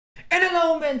En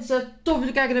hallo mensen, tof dat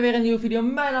jullie kijken naar weer een nieuwe video.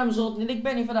 Mijn naam is Rodney en ik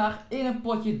ben hier vandaag in een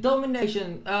potje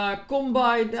Domination. Kom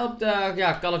bij op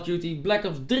de Call of Duty Black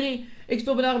Ops 3. Ik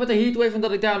speel vandaag met de Heatwave en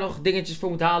dat ik daar nog dingetjes voor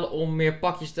moet halen om meer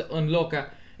pakjes te unlocken.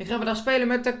 Ik ga vandaag spelen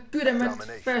met de Cod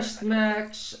met Fast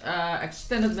Max,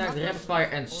 Extended Max, Rapidfire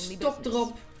en Stop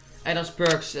erop. En als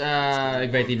perks,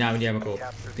 ik weet die naam niet helemaal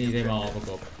op. Niet helemaal op mijn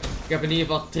kop. Ik heb in ieder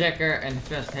geval Tracker en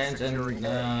Fast Hands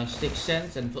en Stick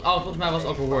Sense. En, volgens mij was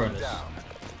het ook Awareness.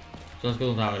 Zoals ik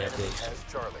het onthouden heb dus.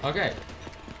 Oké.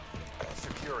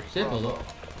 Simpel toch?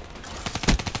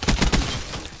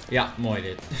 Ja, mooi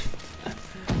dit.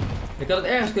 Ik had het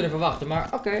ergens kunnen verwachten,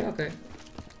 maar oké.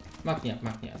 Maakt niet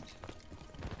uit.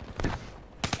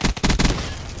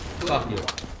 Fuck you.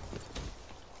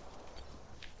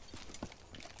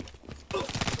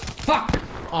 Fuck!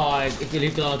 Oh, ik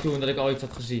liep er al naartoe omdat ik al iets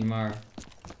had gezien, maar...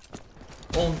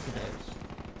 onvergeefs.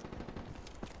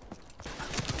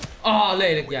 Oh,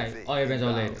 lelijk jij. Oh, je bent zo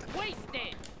lelijk.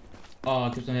 Oh,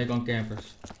 ik heb zo'n hekel aan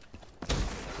campers.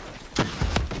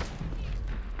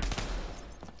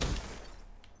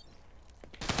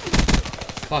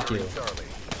 Fuck you.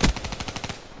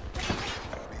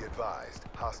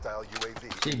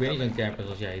 Zie, ik ben niet zo'n camper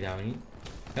zoals jij, daar niet.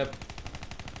 Hup.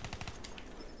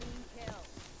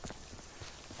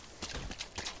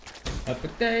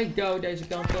 Huppatee, go deze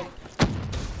kant op.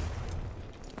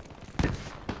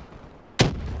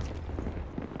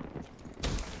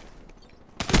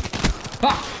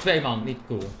 Ha! 2 man, niet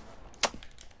cool.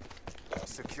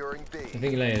 Dat vind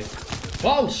ik lelijk.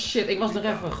 Wow, shit, ik was nog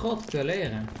even god te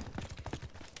leren.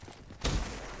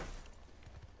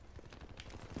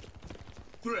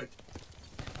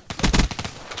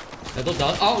 Ja, tot dan.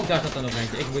 Oh, daar zat er nog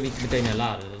eentje. Ik moet niet meteen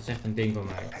herladen, dat is echt een ding voor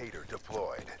mij.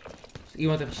 Als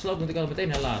iemand heeft gesloopt, moet ik altijd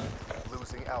meteen herladen.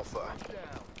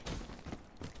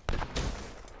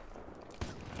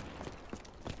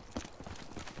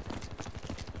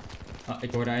 Ah,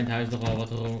 ik hoor daar in het huis nogal wat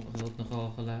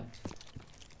nogal geluid.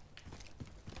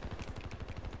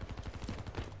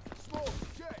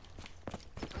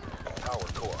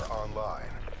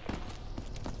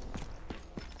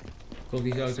 Komt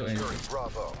die zo in?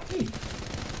 Hey.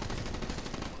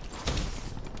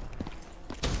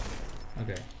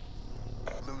 Oké.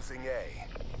 Losing A.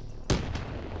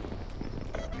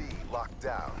 B locked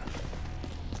down.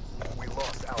 We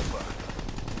lost Alpha.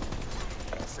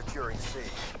 Securing C.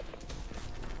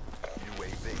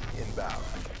 UAV inbound.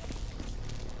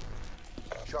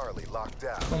 Charlie locked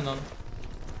down. Kom dan.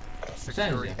 Waar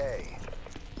zijn ze?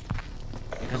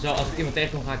 Ik ga zo, als ik iemand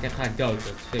tegenkom ga ik dood.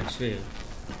 Dat vind ik sfeer.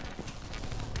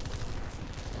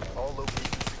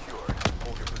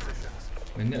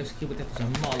 Mijn neus kriebelt echt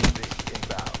zo'n mal.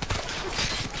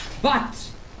 Wat?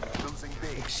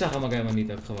 Ik zag hem ook helemaal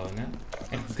niet ook gewoon, hè.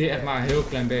 Echt maar een heel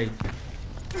klein beetje.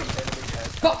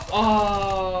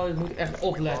 Oh, ik moet echt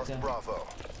opletten.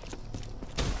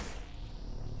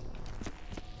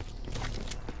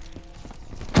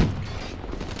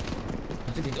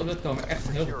 Als ik niet oplet komen echt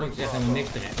een heel veel potjes echt helemaal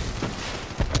niks terecht.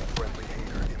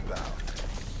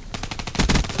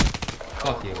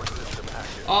 Fuck you.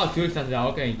 Oh, natuurlijk staat er daar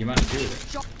ook eentje, maar natuurlijk.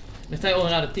 Dan sta je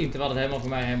onderaan het team, terwijl het helemaal voor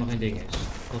mij helemaal geen ding is.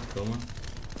 Godverdomme.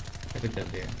 Heb ik dat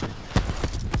weer.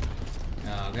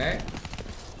 Oké.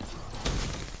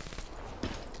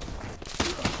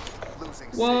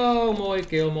 Wow,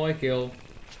 mooie kill.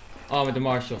 Oh, met de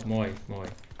Marshall. Mooi.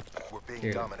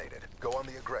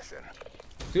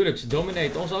 Tuurlijk, ze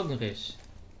dominate ons ook nog eens.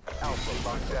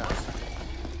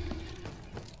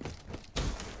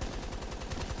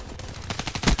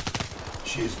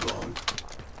 She's gone.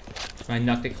 Volgens mij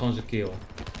nakte ik gewoon zijn kill.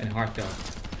 En hard ook.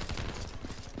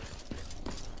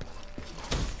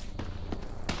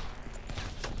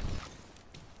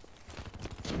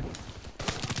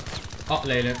 Oh,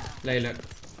 lelijk.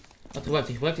 Wat gebruikt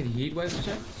hij? Gebruikt hij die heatwave of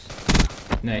zo?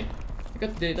 Nee. Ik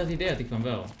had dat idee had ik van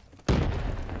wel.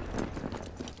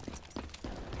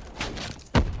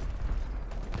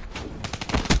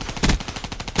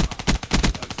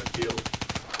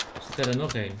 Zit er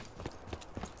nog één?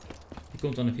 Die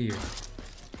komt van de 4.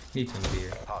 Niet van de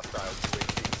 4.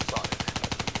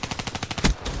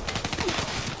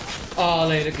 Oh,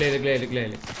 lelijk.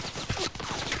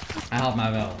 Hij haalt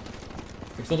mij wel.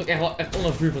 Ik stond ook echt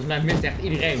onder vuur, volgens mij miste echt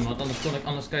iedereen, want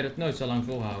anders kan je dat nooit zo lang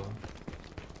volhouden.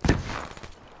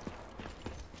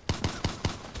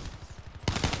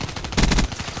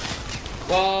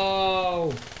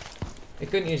 Wow! Ik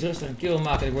kan niet eens rustig een kill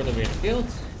maken en ik word alweer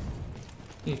gekilld.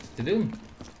 Niet te doen.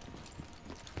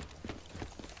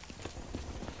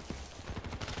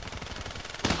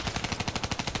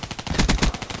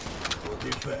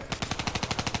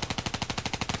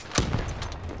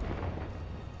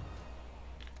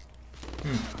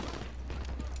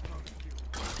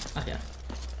 Ach ja.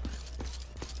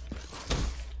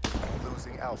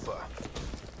 Losing Alpha.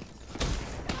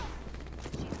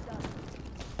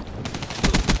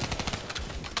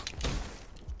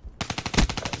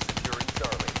 Securing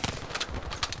Charlie.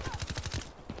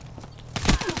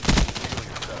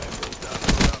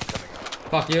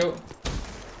 Fuck you.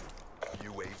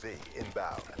 UAV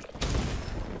inbound.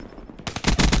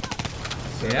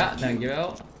 Ja,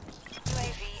 dankjewel.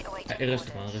 Hey,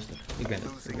 rustig man, rustig. Ik ben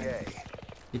het. Losing A.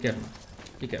 Ik heb hem.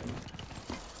 Ik heb hem.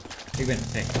 Ik ben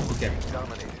het. Nee, ik heb hem.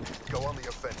 Dominated. Go on the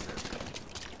offensive.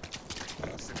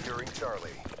 Securing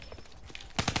Charlie.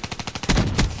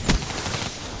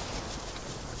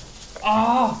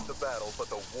 Ah! The battle, but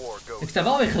the war goes. Ik sta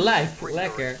wel weer gelijk. Bring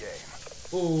Lekker. your game.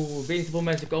 Oeh, ik weet niet hoeveel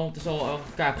mensen komen. Het is al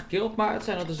elkaar gekilld, maar het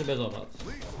zijn ondertussen best wel wat.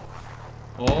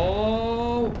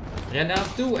 Oh! Ren naar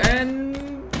hem toe en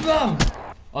bam!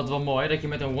 Wat wel mooi dat je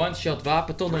met een one-shot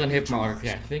wapen toch nog een hitmarker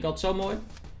krijgt. Vind ik altijd zo mooi.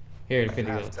 Heerlijk vind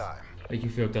ik dat. Weet je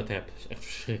hoeveel ik dat heb? Dat is echt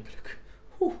verschrikkelijk.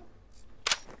 Oeh.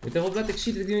 Moet even opletten, ik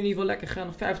zie dat ik nu in ieder geval lekker ga.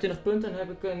 Nog 25 punten en dan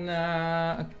heb ik een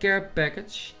care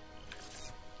package.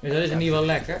 Dus dat is in ieder geval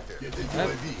lekker.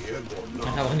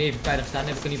 Dan gaan we niet even veilig staan, dan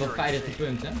heb ik in ieder geval 50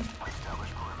 punten.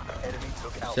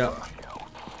 Zo.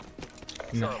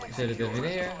 Nou, ik zet het even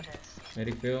neer. Weet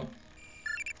ik veel.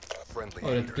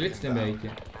 Oh, dat klitst een beetje.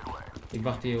 Ik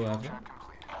wacht hier heel even.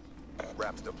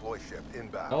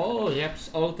 Oh, raps,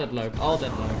 altijd leuk,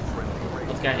 altijd leuk.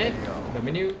 Wat krijg ik? Ik ben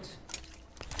benieuwd.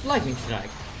 Lightning strike.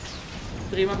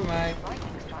 Prima voor mij.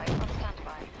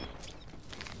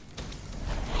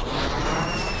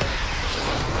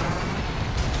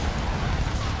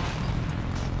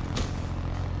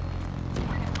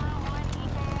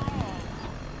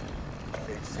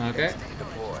 Oké.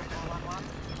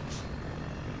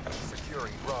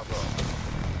 Securing Bravo.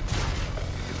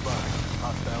 Goodbye.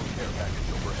 Hostile care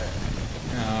package overhead.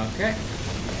 Oké.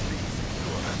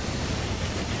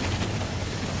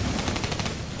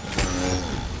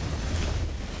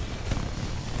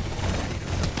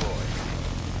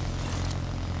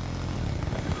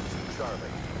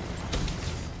 Charlie.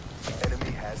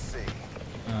 Enemy has C.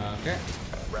 Oké.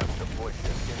 Wrap deploy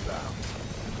ship inbound.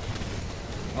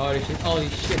 Oh, er zit al die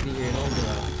shit die hier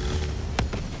ronddraait.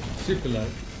 Super leuk.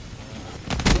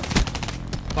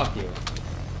 Fuck you.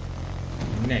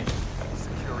 Nee.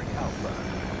 Securing Alpha.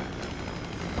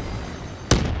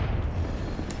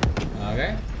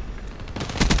 Oké.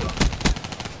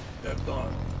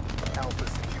 Alpha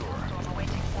secure.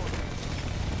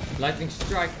 Lightning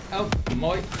strike. Oh,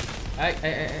 mooi. Hey,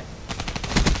 hey, hey, hey.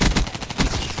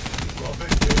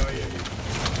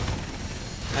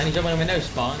 Ga niet zomaar in mijn neus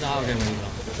spannen, daar hou ik helemaal niet van.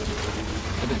 Dat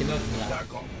heb ik je nooit gedaan.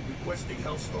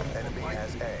 Enemy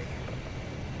has A.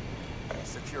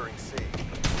 Securing C.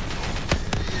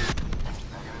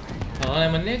 Gewoon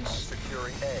helemaal niks.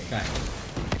 Securing A. Kijk.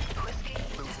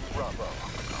 Losing Bravo.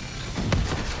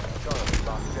 Charlie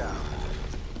locked down.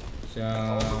 Zo.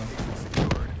 All locations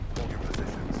secured. Hold your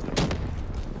positions.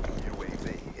 UAV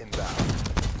inbound.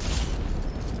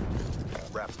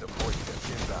 Wraps deploy ship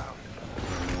inbound.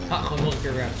 Ah, gewoon nog een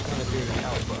keer raps. Maar natuurlijk.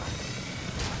 Alpha.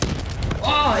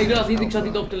 Oh, ik dacht niet, ik zat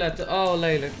niet op te letten. Oh,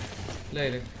 lelijk.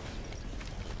 Lelijk.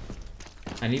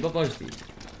 En niet wel positief.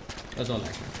 Dat is wel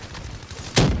lekker.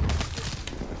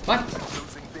 Wat?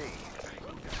 Losing B.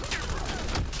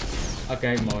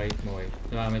 Oké, mooi, mooi.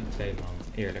 We waren met 2 man.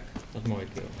 Eerlijk. Dat is een mooie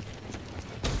kill.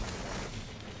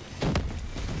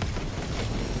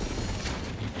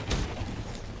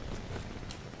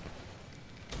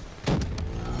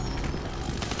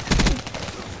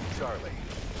 Charlie.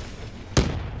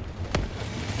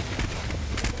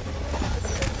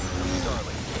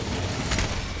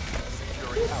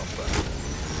 Securing Alpha.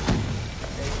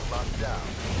 A locked down.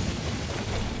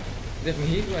 Ik heb me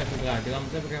hier even gebruiken,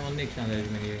 anders heb ik helemaal niks aan deze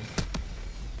manier.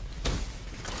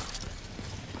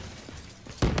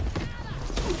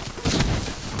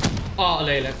 Oh,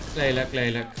 lelijk, lelijk,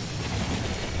 lelijk.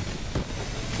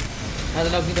 Hij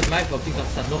dan ook niet op mij focussen, ik dacht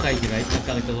er staat nog eentje weet, dan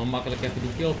kan ik dat wel makkelijk even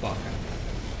die kill pakken.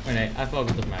 Maar nee, hij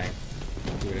focust op mij.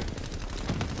 Natuurlijk.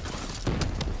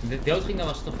 Dit dood ging dan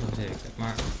was het toch nog zeker,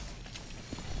 maar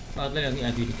het alleen nog niet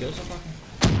uit wie de kill zou pakken.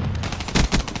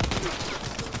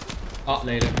 Oh,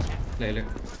 lelijk, lelijk.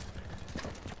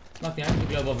 Maakt niet uit,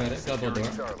 ik loop wel verder, ik loop wel door.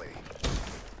 Charlie.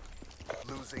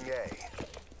 Losing A.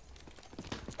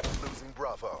 Losing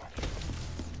Bravo.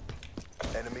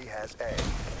 Enemy has A.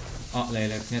 Oh,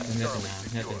 lelijk, net erna,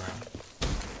 net erna.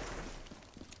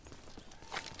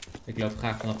 Ik loop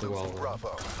graag vanaf de wall. Bravo.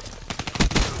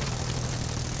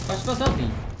 Was dat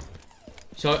niet?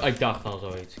 Zo, ik dacht al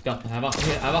zoiets. Ik dacht, hij wacht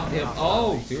hier op.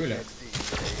 Oh, tuurlijk.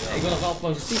 Ik wil nog wel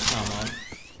positief gaan, man.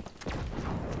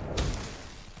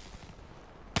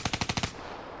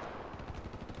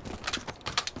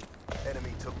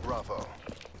 Enemy took Bravo.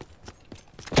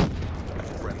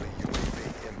 Friendly UAV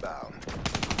inbound.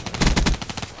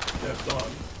 Left on.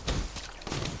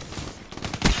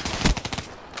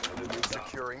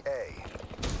 Securing A.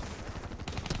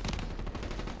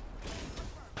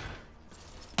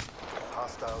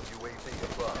 Hostile UAV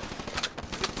above.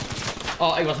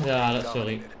 Oh, ik was geraden,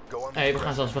 sorry. Hey, we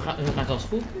gaan zelfs goed.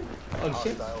 Holy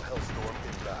shit. Hostile Hellstorm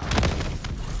inbound.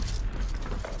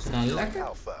 Nou, lekker.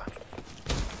 Alpha.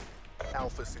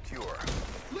 Alpha secure.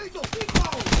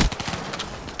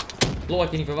 Lol,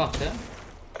 had je niet verwacht, hè?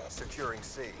 Securing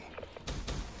C.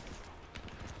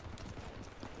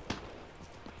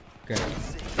 Oké. C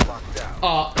locked down.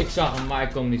 Oh, ik zag hem, maar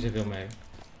ik kom niet zoveel mee.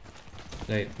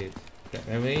 Nee, dit. Oké,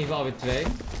 we hebben in ieder geval alweer 2.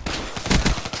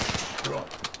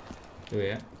 Doe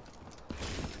je.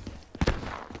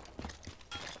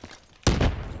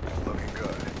 Looking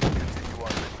good. Continue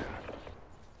on mission.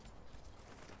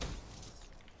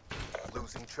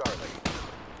 Losing Charlie.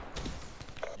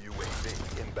 UAV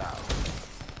inbound.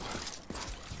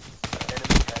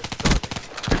 Enemy has Charlie.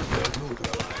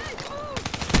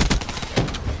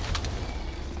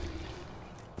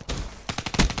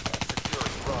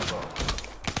 Securing Bravo.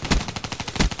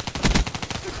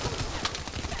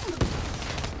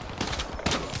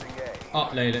 Losing A.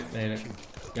 Oh, lelijk, lelijk.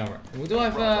 Jammer. We moeten wel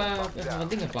even wat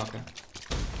dingen pakken.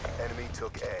 Enemy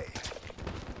took A.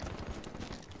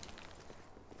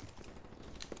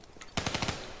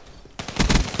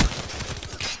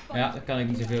 Ja, daar kan ik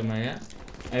niet zoveel mee, hè?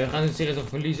 Hey, we gaan het serieus nog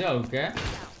verliezen ook, hè?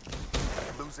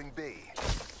 Losing B.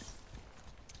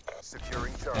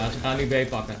 Securing Charlie. Ja, ze gaan nu B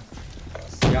pakken.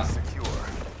 C Ja. secure.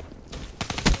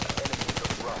 Enemy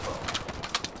took Bravo.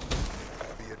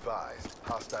 Be advised.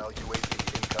 Hostile UAV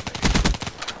incoming.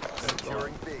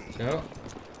 Securing B. Zo.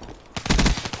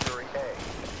 Securing A.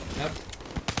 Yep.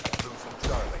 Losing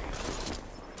Charlie.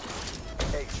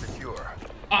 A secure.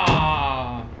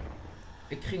 Ah!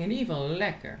 Ik ging in ieder geval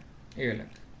lekker. Eerlijk.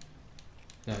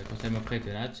 Zo, ik was helemaal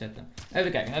vergeten uit te zetten.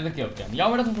 Even kijken naar de killcam.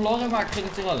 Jammer dat we verloren hebben, maar ik ging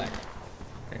het er wel lekker.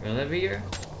 Kijk, wat hebben we hier?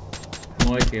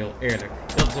 Mooie kill, eerlijk.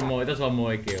 Dat is wel een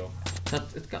mooie kill.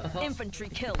 Het had... Infantry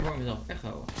kill. Ik hoor mezelf echt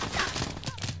houden.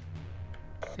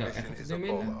 Zo, echt Mission het is nu a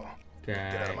minder. bolo. Get out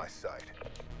of Kijk. my sight.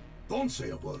 Don't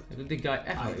say a word. Dat doet die guy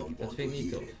echt I leuk. don't Dat want vind to ik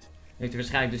niet hear tof. it. Heeft hij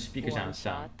waarschijnlijk de speakers One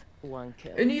aanstaan. shot, one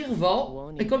kill. In ieder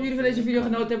geval, ik hoop dat jullie van deze video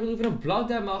genoten hebben. Doe even een blauw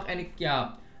duim omhoog. En ik,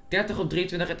 ja, 30 op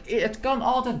 23. Het kan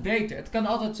altijd beter. Het kan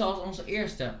altijd zoals onze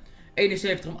eerste.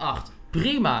 71 om 8.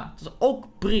 Prima. Dat is ook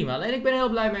prima. Alleen ik ben er heel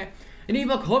blij mee. In ieder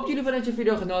geval, ik hoop dat jullie van deze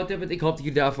video genoten hebben. Ik hoop dat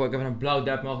jullie daarvoor even een blauw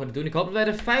duim mogen doen. Ik hoop dat wij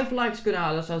de 5 likes kunnen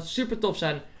halen. Dat zou super tof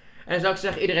zijn. En dan zou ik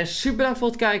zeggen, iedereen super bedankt voor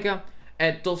het kijken.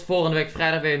 En tot volgende week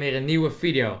vrijdag weer een nieuwe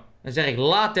video. Dan zeg ik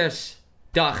laters,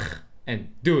 dag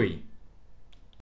en doei.